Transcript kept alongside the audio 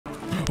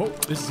Oh,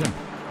 this is him.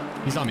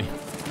 He's on me.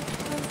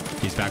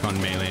 He's back on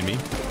melee me.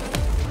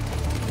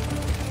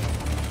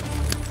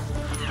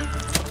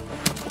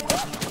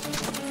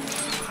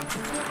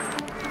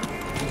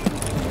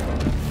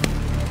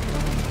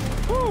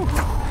 Woo.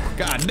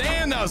 God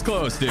damn, that was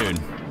close, dude.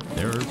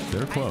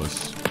 They're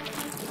close.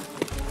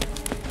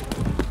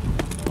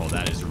 Oh,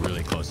 that is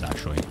really close,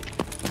 actually.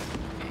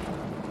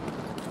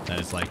 That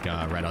is like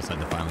right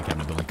outside the filing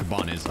cabinet building.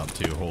 Kaban is up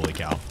too. Holy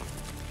cow.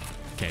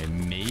 Okay,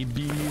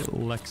 maybe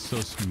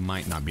Lexus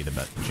might not be the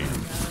best jam.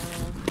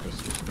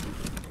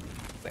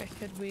 Where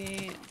could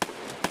we?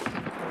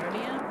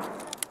 Concordia?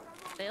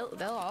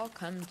 They'll all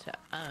come to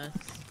us.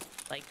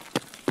 Like.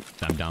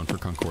 I'm down for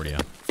Concordia.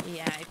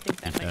 Yeah,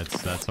 I think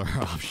that's our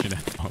option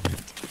at the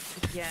moment.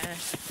 Yeah.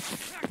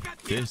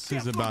 This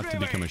is about to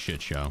become a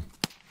shit show.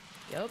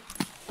 Yep.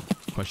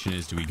 Question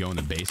is, do we go in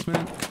the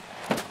basement?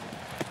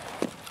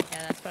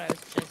 Yeah, that's what I was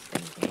just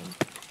thinking.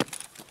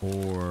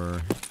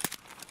 Or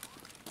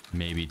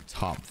maybe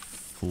top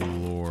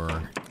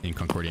floor in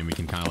Concordia, and we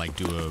can kind of like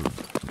do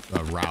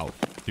a route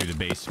through the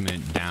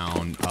basement,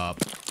 down, up,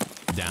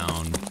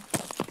 down.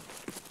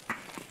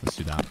 Let's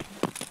do that.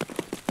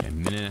 Okay, a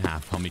minute and a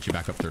half. I'll meet you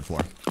back up 3rd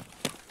floor.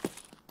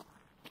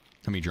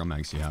 How many drum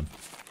mags do you have?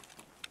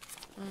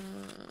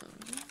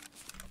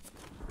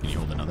 Can you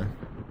hold another?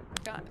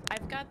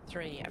 I've got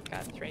 3.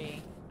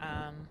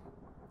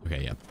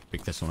 Okay, yeah.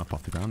 Pick this one up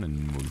off the ground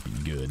and we'll be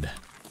good.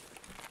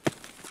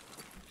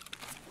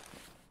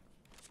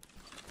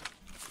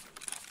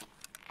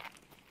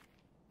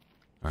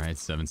 All right,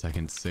 7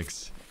 seconds.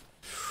 6.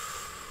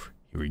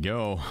 Here we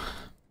go.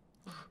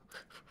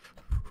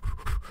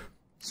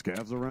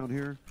 Scavs around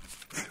here?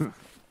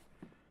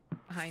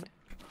 Behind.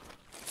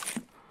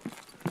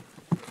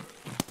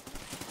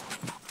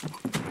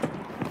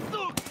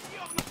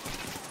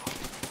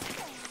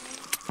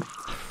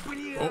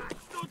 Oh.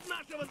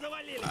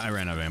 I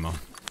ran out of ammo.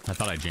 I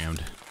thought I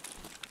jammed.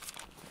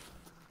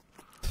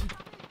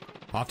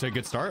 Off to a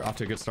good start.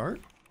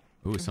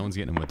 Ooh, someone's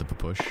getting him with the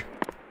push. Shit.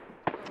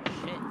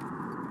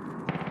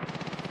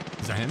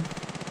 Is that him?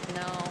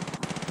 No.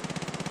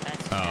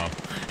 That's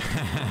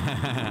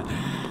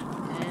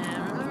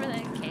remember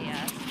that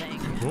chaos thing?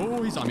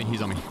 Oh, he's on me.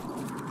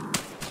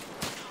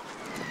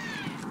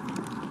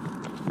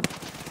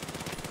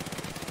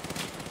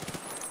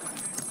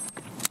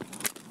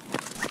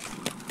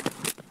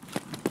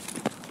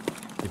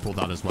 He pulled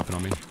out his weapon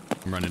on me.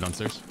 I'm running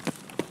downstairs.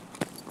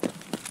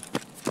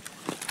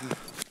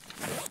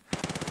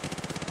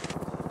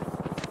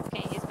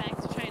 Okay, he's back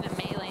to trying to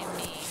melee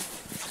me.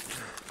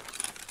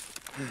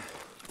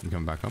 I'm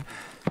coming back up.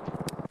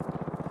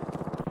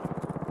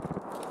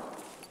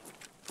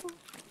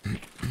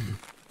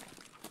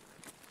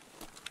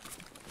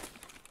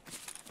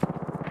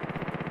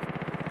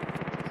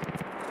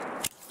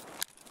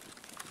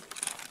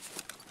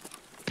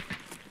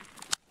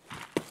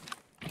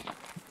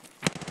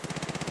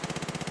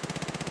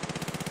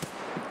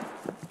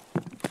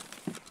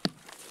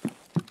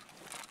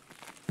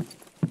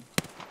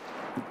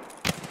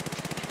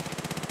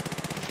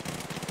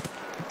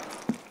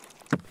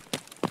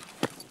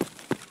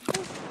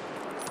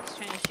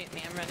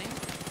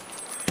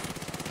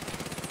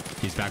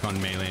 He's back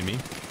on melee me.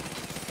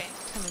 Okay,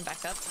 coming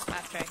back up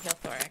after I kill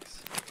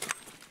Thorax.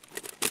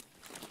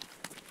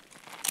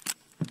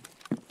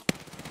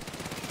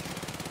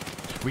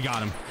 We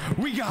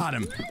got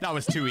him. That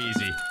was too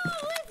easy.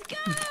 Let's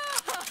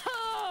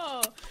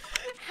go!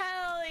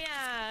 Hell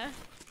yeah!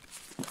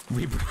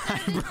 We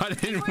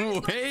brought in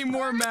way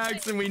more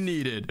mags than we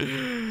needed.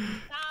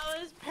 That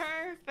was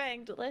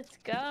perfect. Let's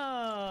go.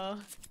 All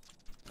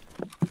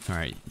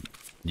right,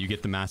 you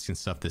get the mask and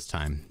stuff this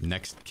time.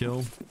 Next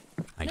kill,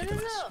 I get the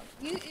mask. No.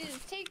 You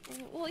take.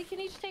 Well, you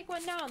can each take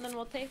one now, and then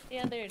we'll take the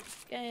other.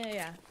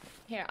 Yeah.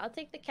 Here, I'll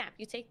take the cap.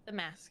 You take the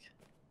mask.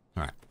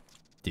 All right,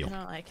 deal. I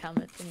don't like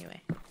helmets anyway.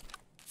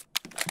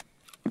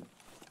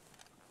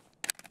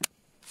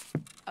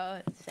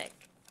 Oh, it's sick.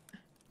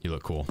 You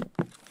look cool.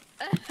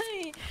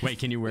 Wait,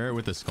 can you wear it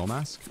with a skull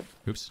mask?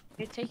 Oops.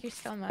 You take your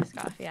skull mask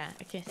off. Yeah,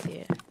 I can't see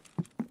it.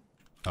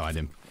 Oh, I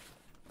didn't.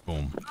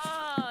 Boom.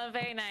 Oh,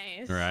 very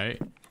nice. Right?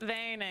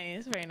 Very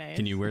nice.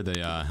 Can you wear the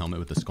helmet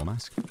with the skull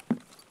mask?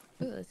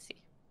 Ooh, let's see.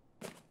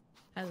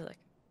 How's it look?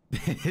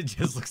 It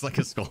just looks like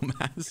a skull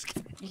mask.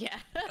 Yeah.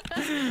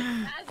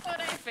 That's what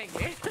I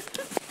figured.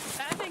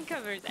 That thing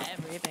covers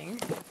everything.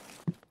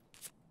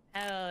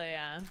 Hell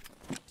yeah.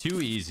 Too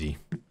easy.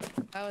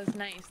 That was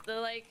nice.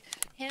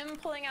 Him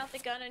pulling out the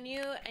gun on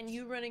you and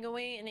you running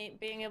away and it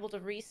being able to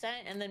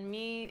reset, and then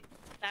me,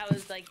 that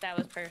was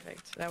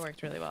perfect. That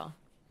worked really well.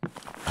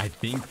 I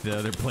think the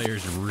other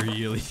players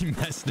really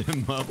messed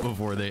him up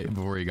before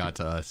he got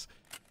to us.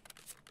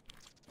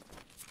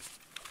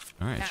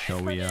 All right, Yeah,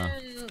 shall we?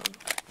 In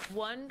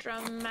 1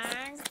 drum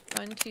mag,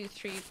 1, 2,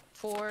 3,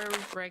 4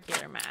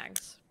 regular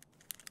mags.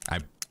 I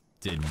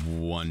did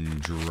 1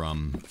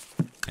 drum,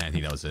 and I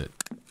think that was it.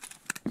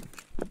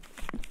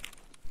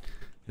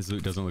 His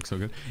loot doesn't look so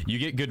good. You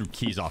get good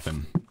keys off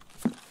him.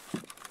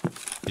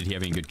 Did he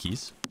have any good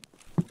keys?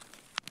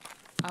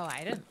 Oh,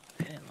 I didn't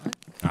look.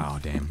 Oh,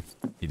 damn.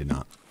 He did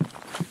not.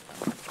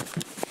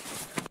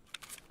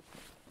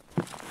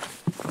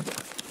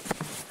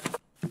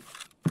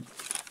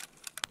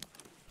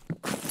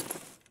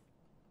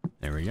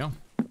 There we go.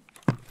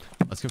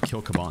 Let's go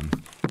kill Kaban.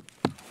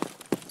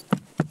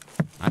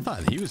 I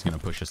thought he was going to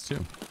push us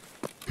too.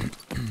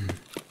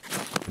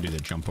 Do the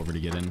jump over to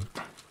get in.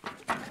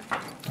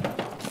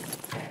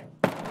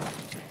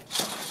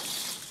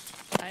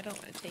 I don't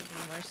want to take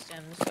any more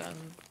stems, so I'm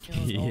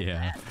going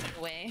Yeah.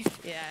 away.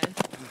 Yeah.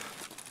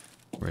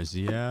 Where's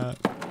he at?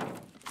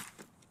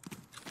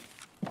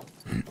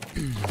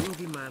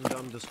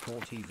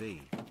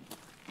 movieman_TV.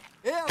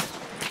 Yeah.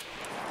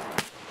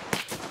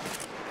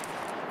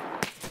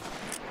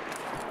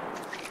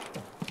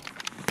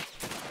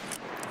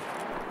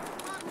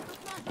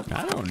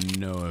 I don't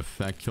know if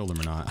that killed him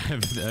or not. I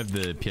have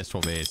the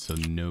PS12A, so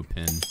no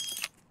pin.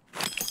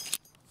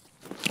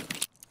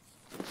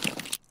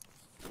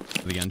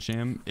 The gun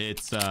sham.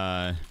 It's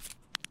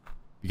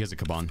because of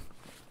Kaban.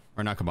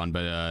 Or not Kaban,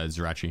 but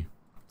ZRYACHIY.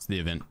 It's the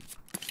event.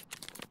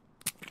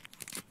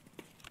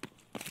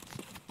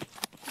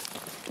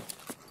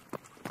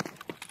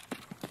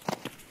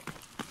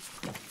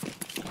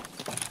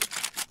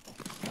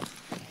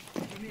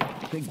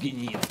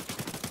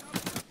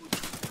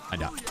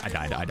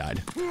 I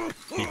died.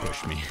 He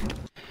pushed me.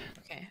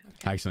 Okay.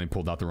 I accidentally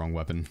pulled out the wrong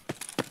weapon.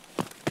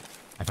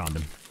 I found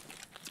him.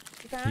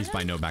 You got He's him?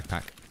 by no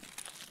backpack.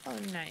 Oh,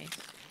 nice.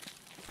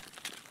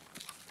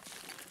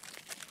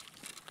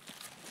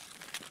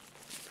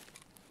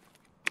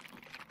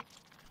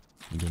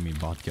 Give me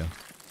vodka.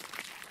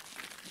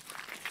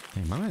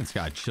 Hey, my man's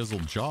got a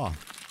chiseled jaw.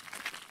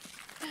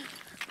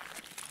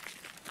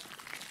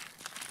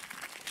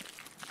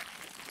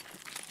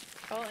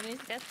 Oh, and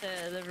he's got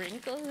the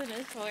wrinkles in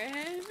his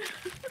forehead.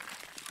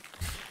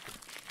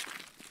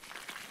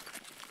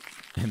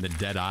 And the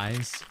dead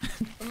eyes.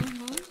 He's been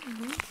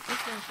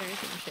through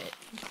some shit.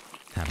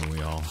 Haven't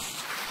we all?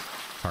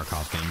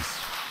 Tarkov things.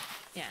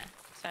 Yeah,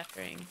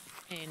 suffering.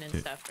 Pain and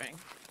Dude. suffering.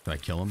 Do I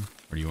kill him?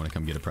 Or do you want to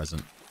come get a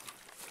present?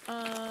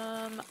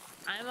 I'm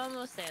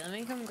almost there. Let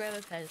me come grab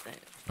a present.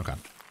 Okay. I'm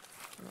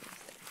almost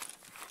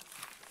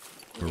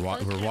there.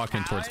 We're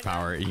walking towards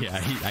power. Yeah,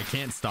 I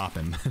can't stop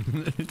him.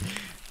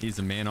 He's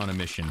a man on a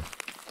mission.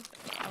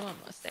 I'm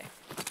almost there.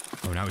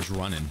 Oh, now he's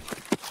running.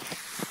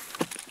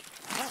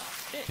 Oh,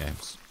 shit. Okay,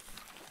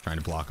 trying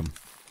to block him.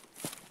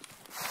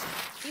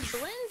 He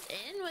blends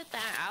in with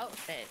that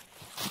outfit.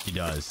 He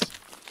does.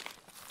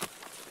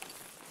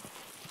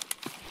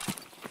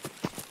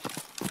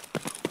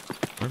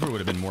 Whatever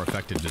would have been more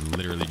effective to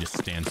literally just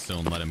stand still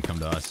and let him come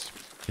to us.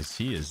 Because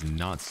he is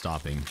not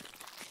stopping.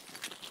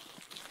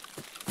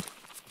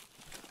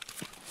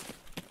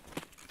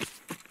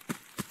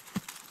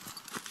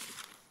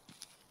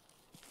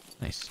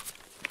 Nice.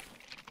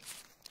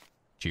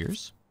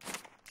 Cheers.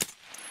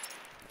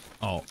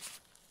 Oh.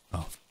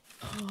 Oh.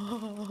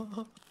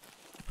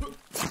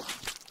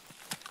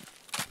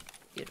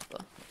 Beautiful.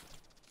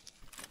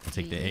 I'll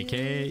take the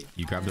AK.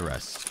 You grab the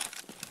rest.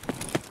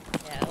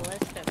 Yeah, a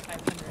list of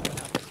 500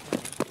 went out this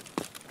morning.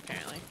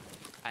 Apparently.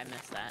 I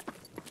missed that.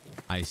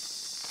 I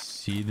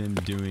see them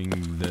doing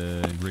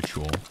the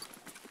ritual.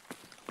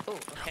 Oh,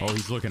 okay. Oh,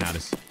 he's looking at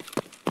us.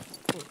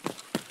 Ooh.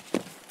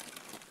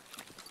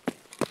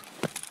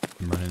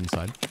 I'm running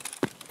inside.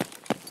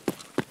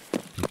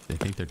 They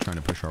think they're trying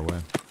to push our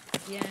way.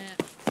 Yeah.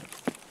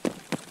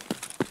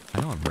 I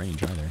don't have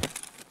range either.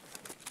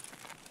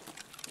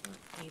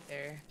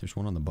 Either. There's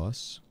one on the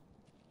bus.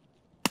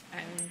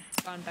 I'm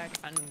gone back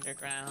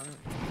underground.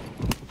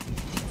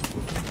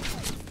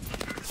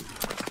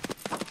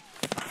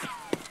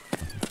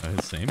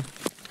 The same.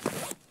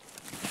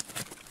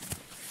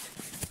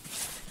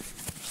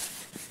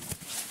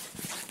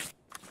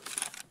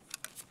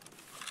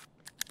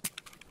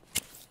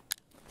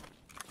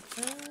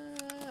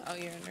 Oh,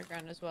 you're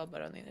underground as well,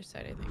 but on the other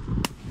side, I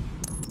think.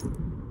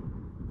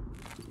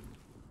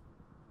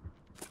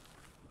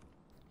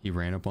 He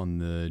ran up on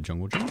the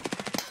jungle gym.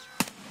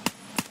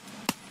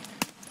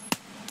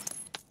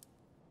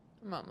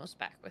 I'm almost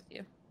back with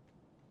you.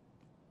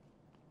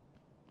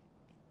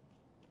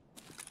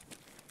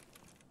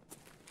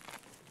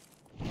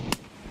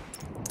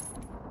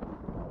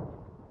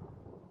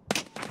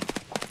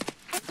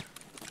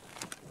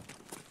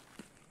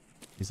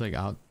 He's like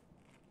out.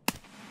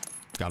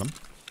 Got him.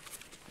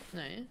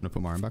 Nice. I'm gonna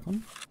put my arm back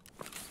on.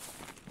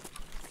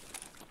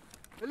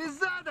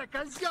 Вылезай,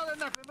 козёлы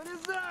нахуй,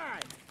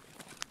 вылезай!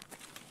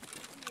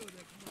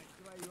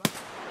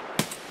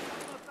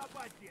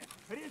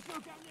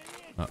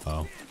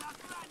 Uh-oh.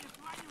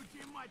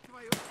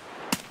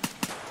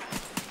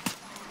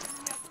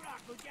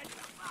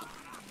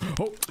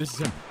 Oh, this is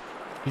him.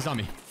 He's on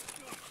me.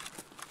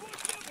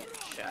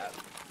 Shut.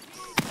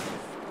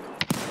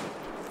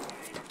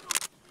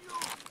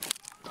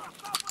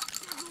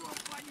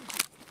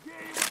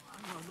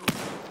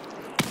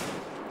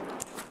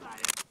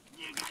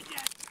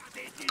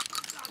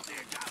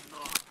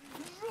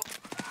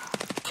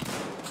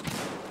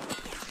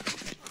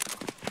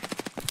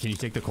 Can you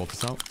take the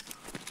cultists out?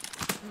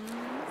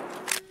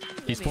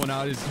 He's pulling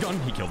out his gun.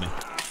 He killed me.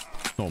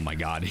 Oh my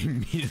god. He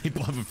immediately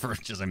blew up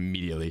first, just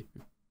immediately.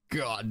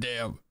 God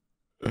damn.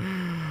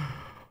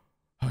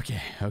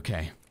 Okay,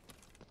 okay.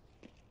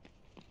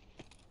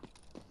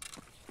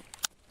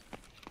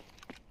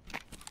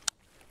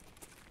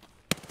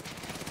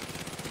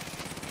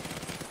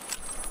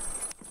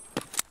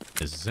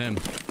 This is him.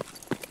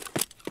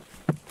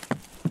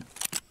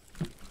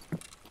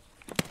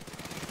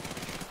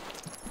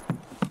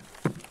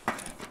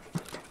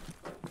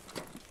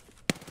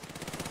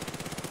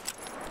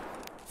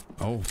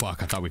 Oh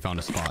fuck, I thought we found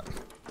a spot.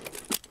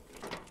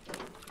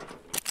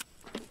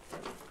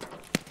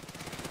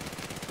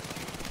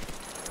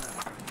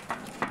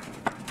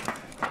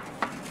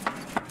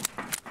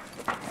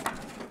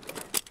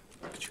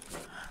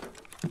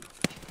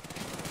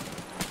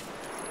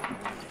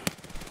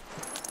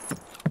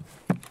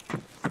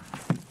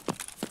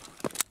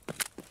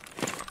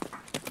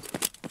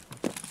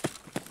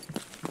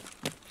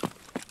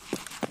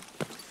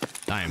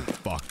 I am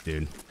fucked,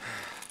 dude.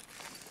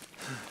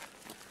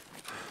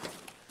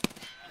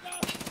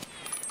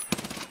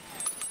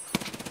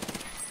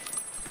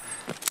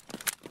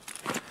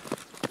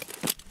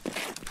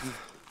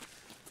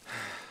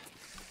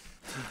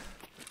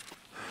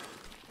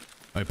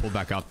 I pulled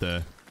back out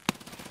the...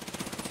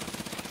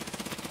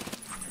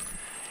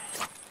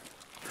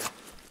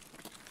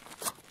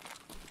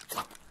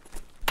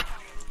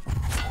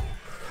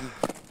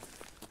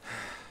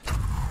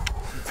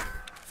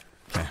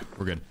 Okay,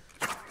 we're good.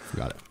 We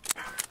got it.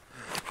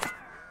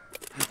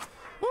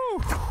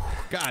 Woo!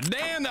 God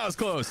damn, that was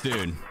close,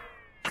 dude.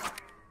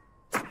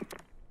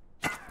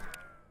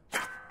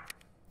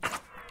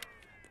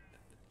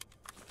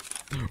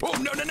 Oh,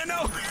 no, no, no,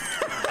 no!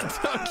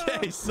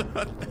 Okay, son.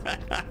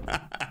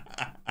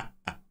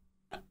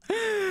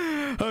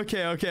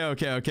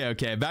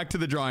 Okay. Back to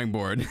the drawing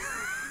board.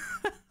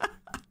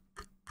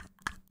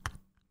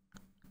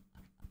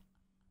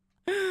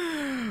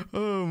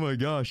 Oh my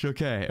gosh.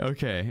 Okay.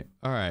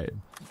 All right.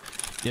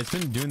 Yeah, it's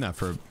been doing that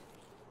for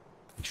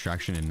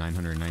extraction in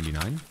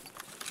 999.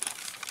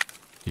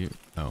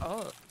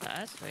 Oh,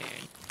 that's weird.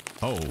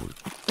 Oh,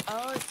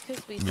 it's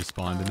because we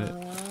spawned in it.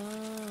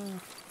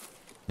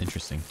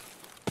 Interesting.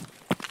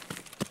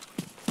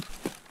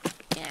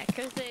 Yeah,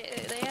 because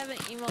they haven't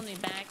emailed me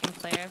back and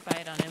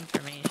clarified on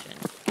information.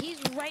 He's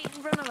right in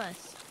front of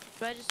us.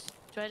 Do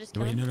I just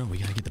kill Wait, him? no, we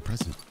gotta get the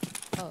present.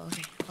 Oh,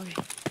 okay.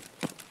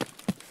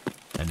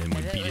 And then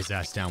we beat his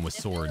ass down with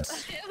swords.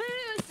 If it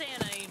was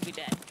Santa, he'd be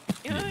dead.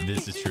 You know what I mean?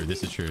 This is true.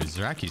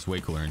 ZRYACHY's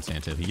way cooler than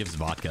Santa. He gives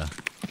vodka.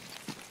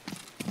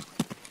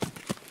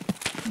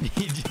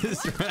 He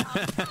just... Hey,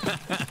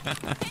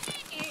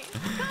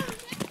 come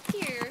back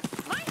here.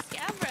 My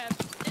scav rep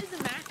is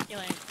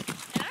immaculate.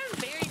 And I'm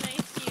very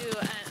nice to you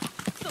at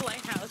the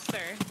lighthouse,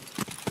 sir.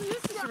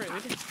 This is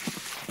rude.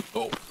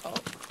 Oh.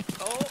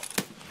 Oh.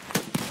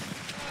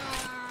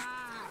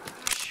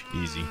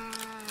 Easy.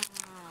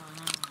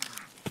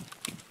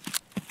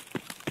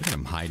 Look at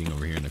him hiding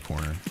over here in the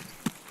corner.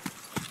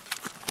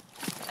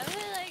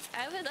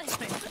 I would like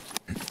my...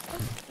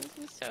 This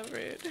is so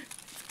rude.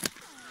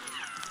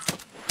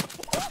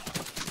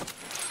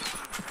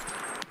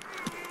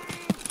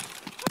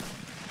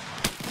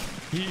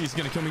 He's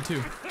gonna kill me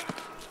too.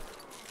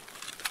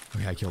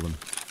 Okay, I killed him.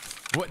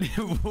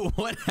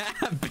 What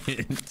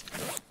happened?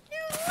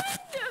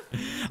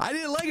 I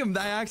didn't like him.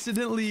 I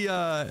accidentally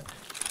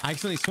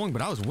swung,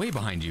 but I was way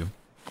behind you.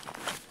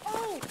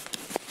 Oh,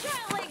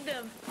 chat legged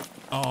him.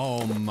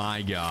 Oh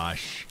my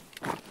gosh.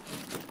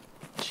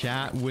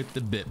 Chat with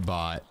the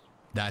bitbot.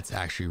 That's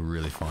actually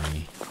really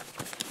funny.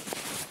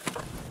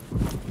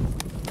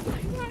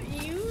 I thought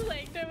you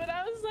legged him, and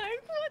I was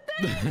like, what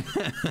the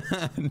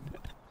heck?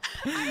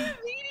 I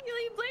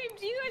immediately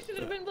blamed you. I should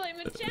have been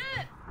blaming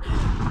chat.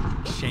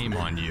 Shame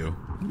on you.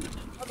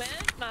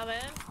 My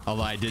bad.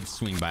 Although I did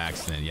swing by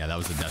accident. Yeah, that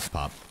was a death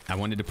pop. I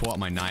wanted to pull out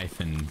my knife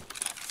and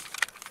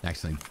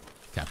accidentally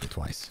tapped it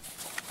twice.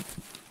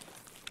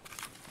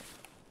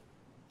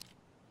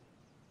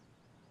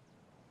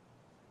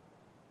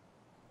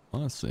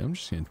 Honestly, I'm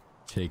just gonna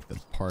take the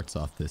parts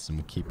off this and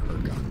we'll keep her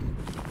gun.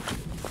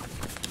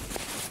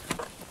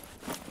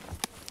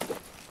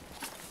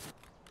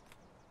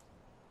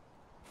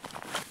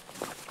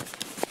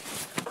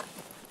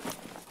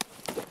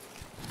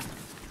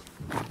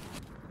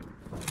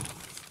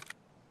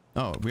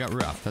 Oh, we got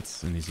rough.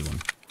 That's an easy one.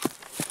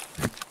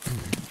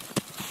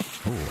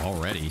 Oh,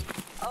 already.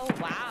 Oh,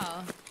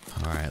 wow.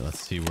 All right, let's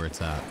see where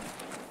it's at.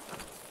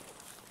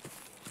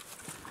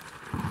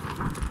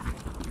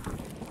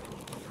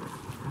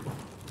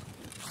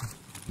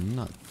 I'm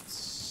not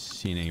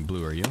seeing any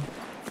blue, are you?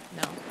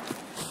 No.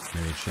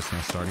 Maybe it's just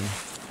now starting.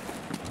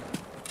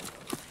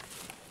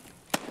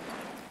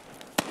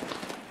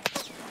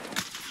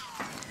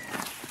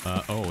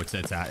 Oh, it's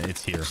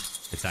here.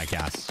 It's that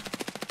gas.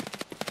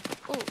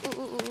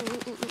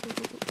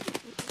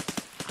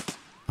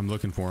 I'm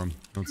looking for him.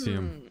 Don't see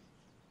him.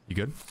 You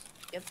good?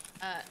 If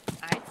I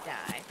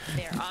die,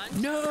 they're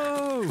on.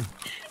 No.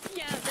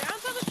 Yeah, they're on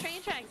top of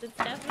train tracks. It's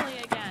definitely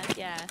a gas.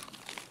 Yeah.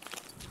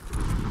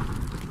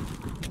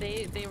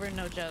 they were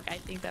no joke. I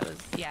think that was,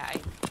 yeah,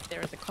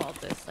 there was a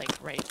cultist like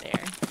right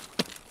there.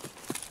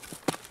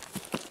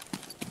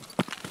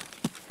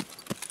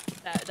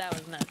 That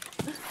was nuts.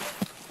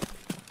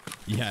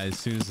 Yeah, as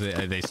soon as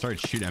they started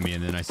shooting at me,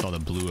 and then I saw the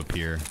blue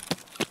appear.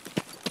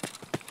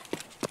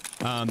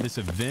 This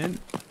event,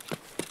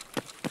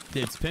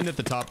 it's pinned at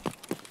the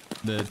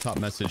top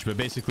message, but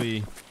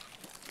basically,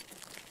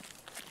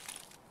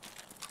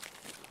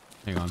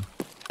 hang on.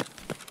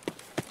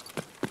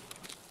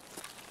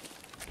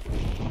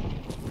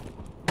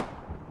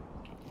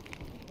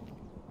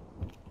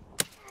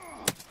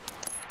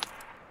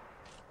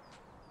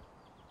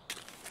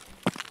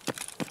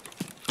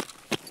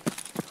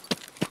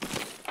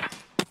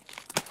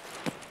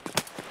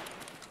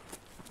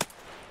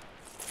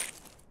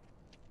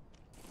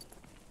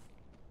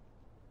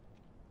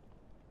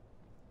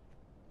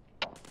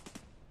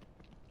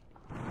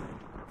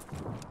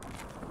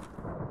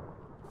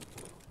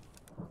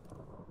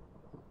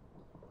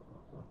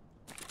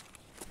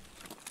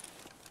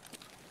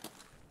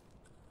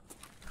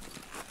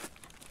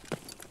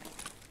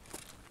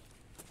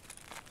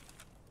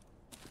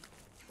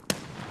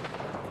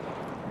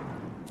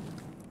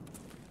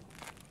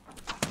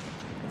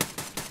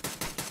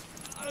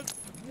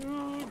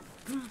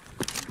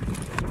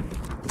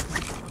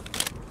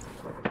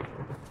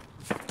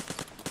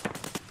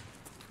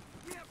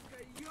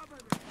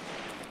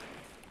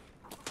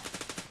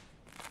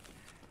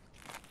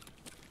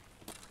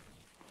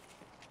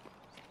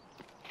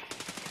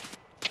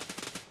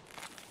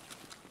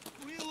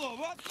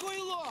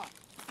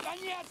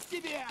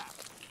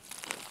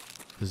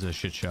 This is a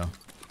shit show.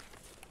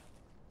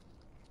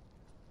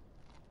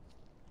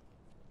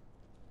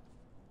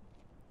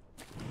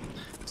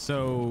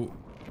 So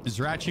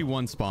ZRYACHY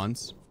 1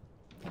 spawns.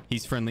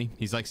 He's friendly.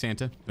 He's like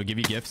Santa. He'll give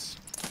you gifts.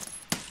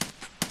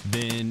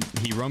 Then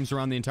he roams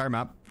around the entire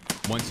map.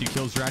 Once you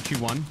kill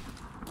ZRYACHY 1,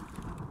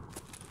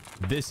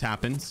 this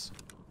happens.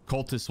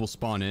 Cultists will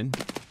spawn in,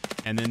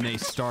 and then they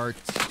start.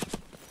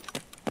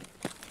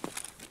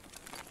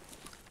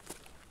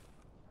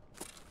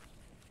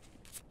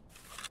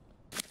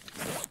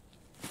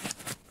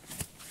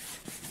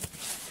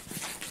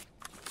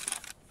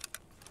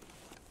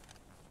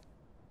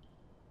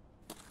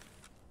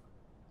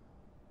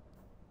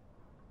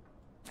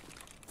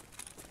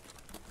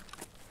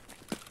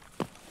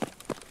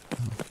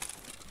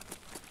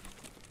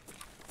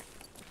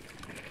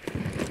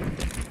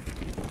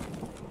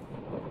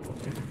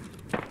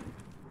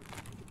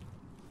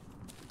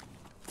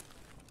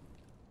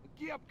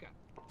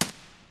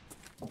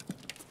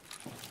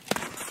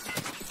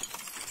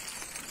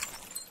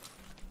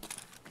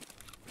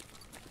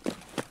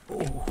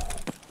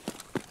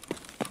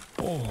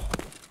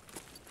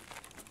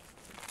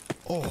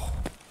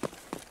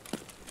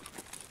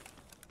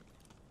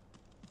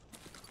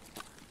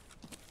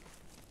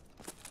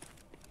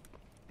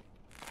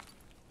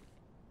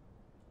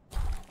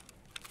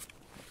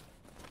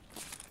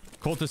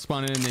 Cultists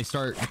spawn in and they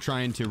start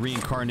trying to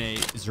reincarnate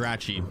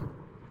ZRYACHY.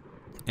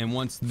 And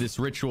once this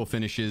ritual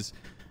finishes,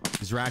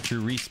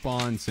 ZRYACHY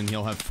respawns and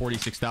he'll have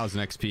 46,000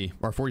 XP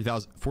or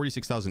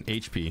 46,000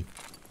 HP.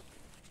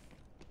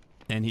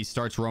 And he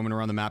starts roaming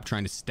around the map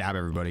trying to stab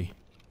everybody.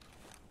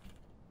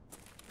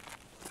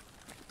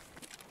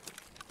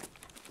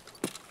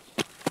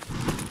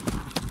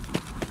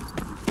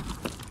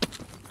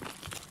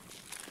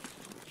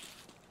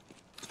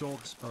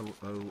 Stalks.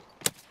 Oh.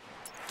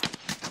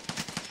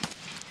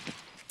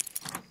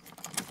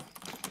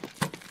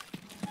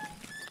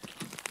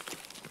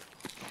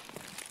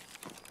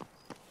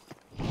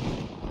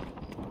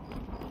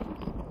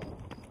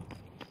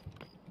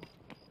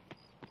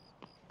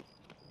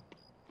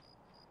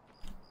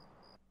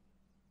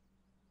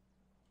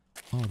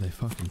 Oh, they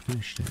fucking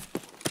finished it.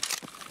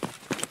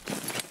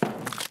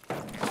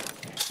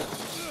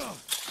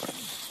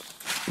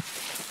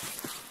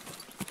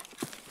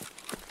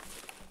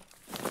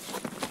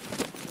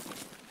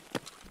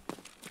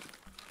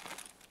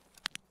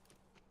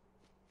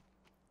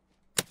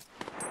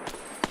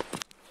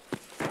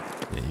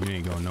 Yeah, you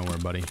ain't going nowhere,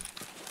 buddy.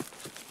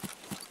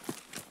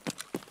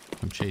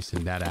 I'm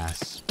chasing that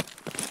ass.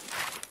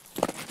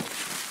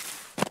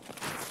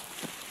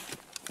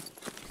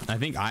 I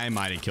think I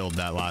might have killed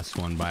that last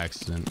one by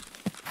accident.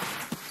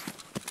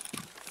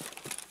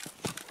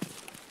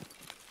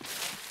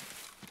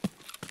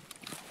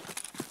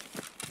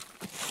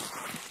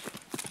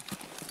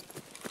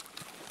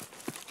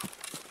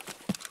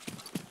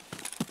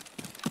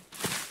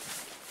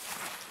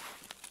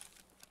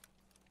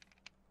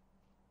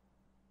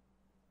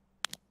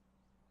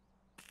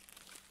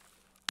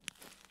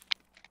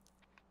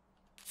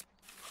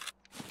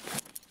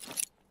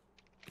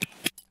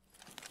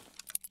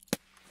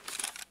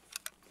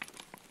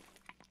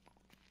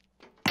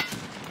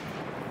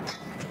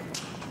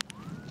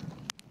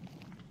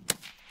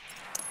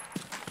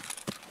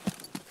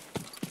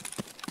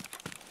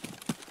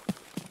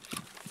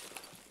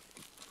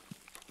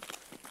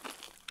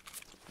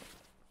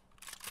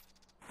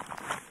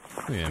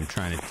 Yeah, I'm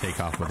trying to take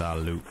off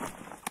without loot.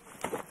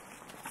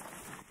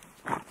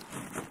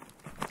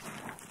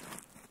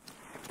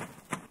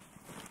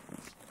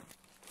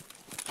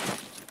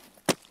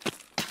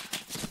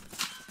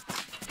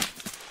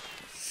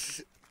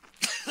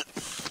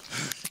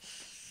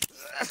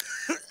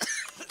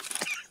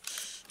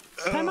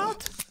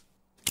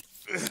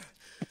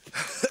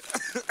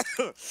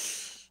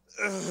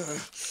 Oh,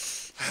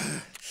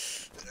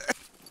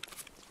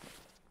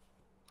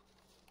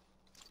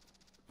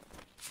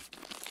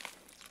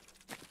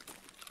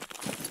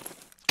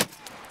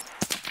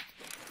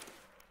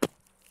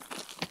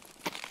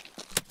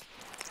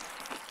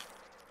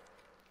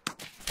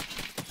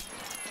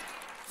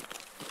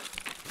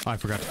 I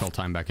forgot to call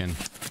time back in.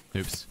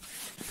 Oops.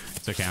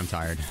 It's okay, I'm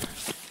tired.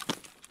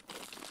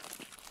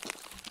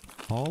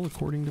 All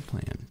according to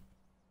plan.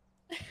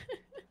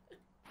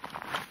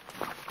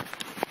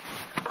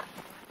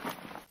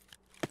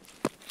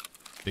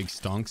 Big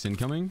stonks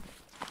incoming.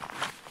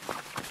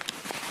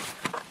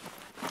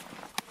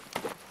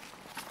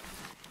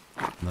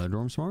 Another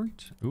dorm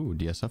smart. Ooh,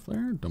 DSF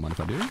flare. Don't mind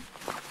if I do.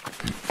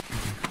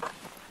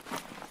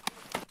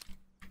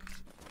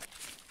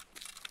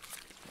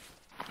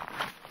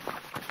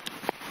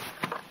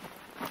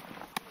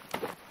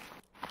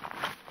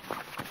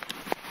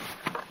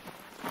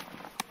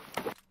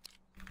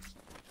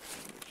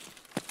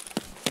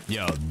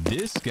 Yo,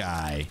 this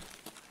guy,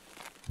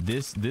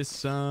 this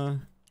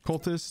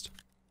cultist.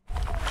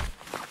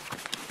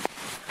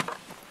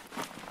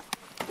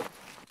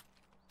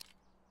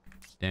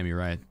 Damn, you're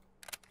right.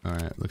 All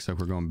right, looks like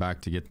we're going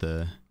back to get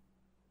the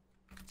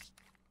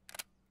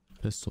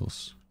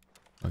pistols.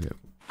 Okay.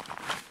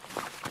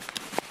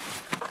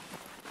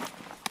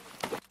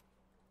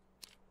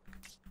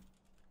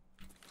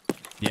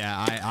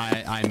 Yeah,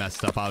 I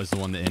messed up. I was the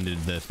one that ended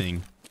the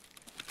thing.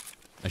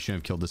 I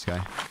shouldn't have killed this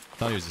guy.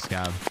 Thought he was a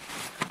scav.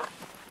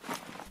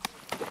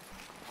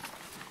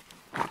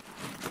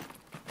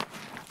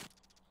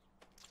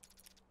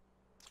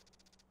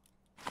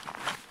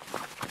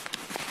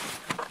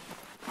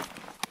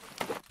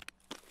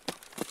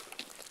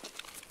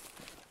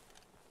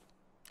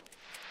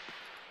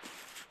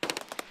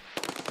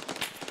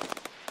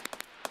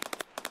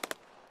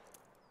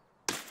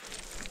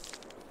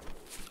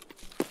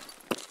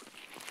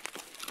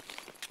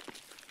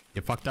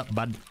 You fucked up,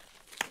 bud.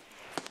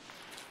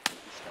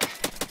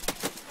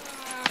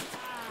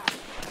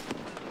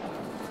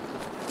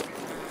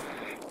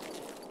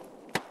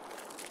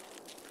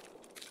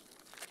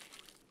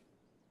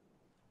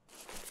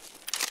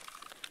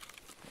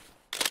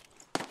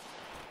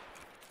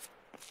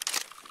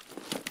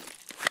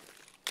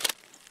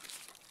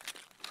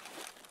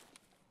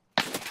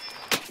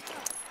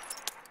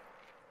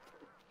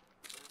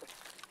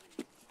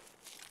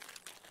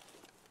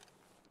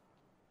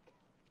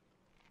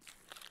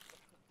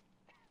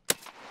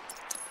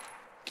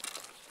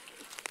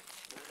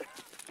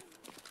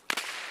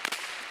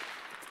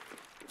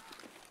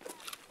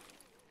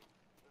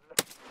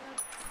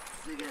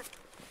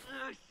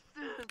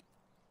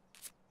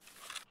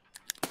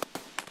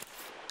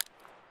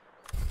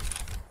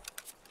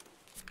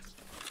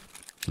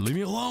 Leave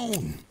me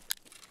alone.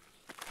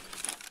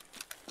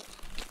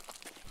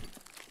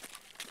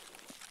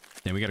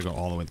 Then we gotta go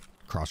all the way to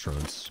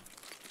Crossroads.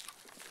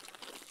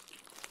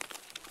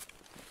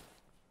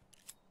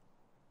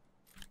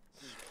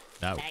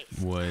 That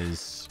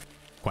was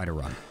quite a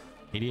run.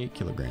 88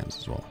 kilograms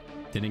as well.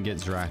 Didn't get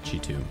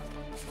ZRYACHY too.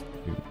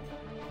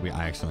 I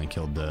accidentally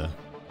killed the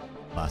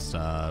last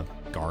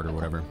guard or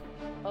whatever.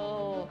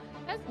 Oh,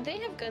 they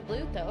have good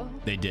loot though.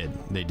 They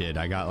did.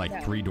 I got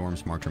like 3 dorm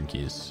smart room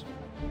keys.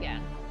 Yeah.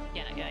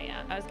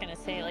 I was gonna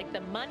say, like, the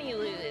money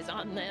loot is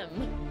on them.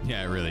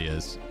 Yeah, it really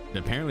is.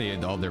 Apparently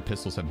all their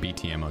pistols have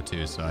BT ammo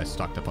too, so I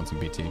stocked up on some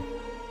BT.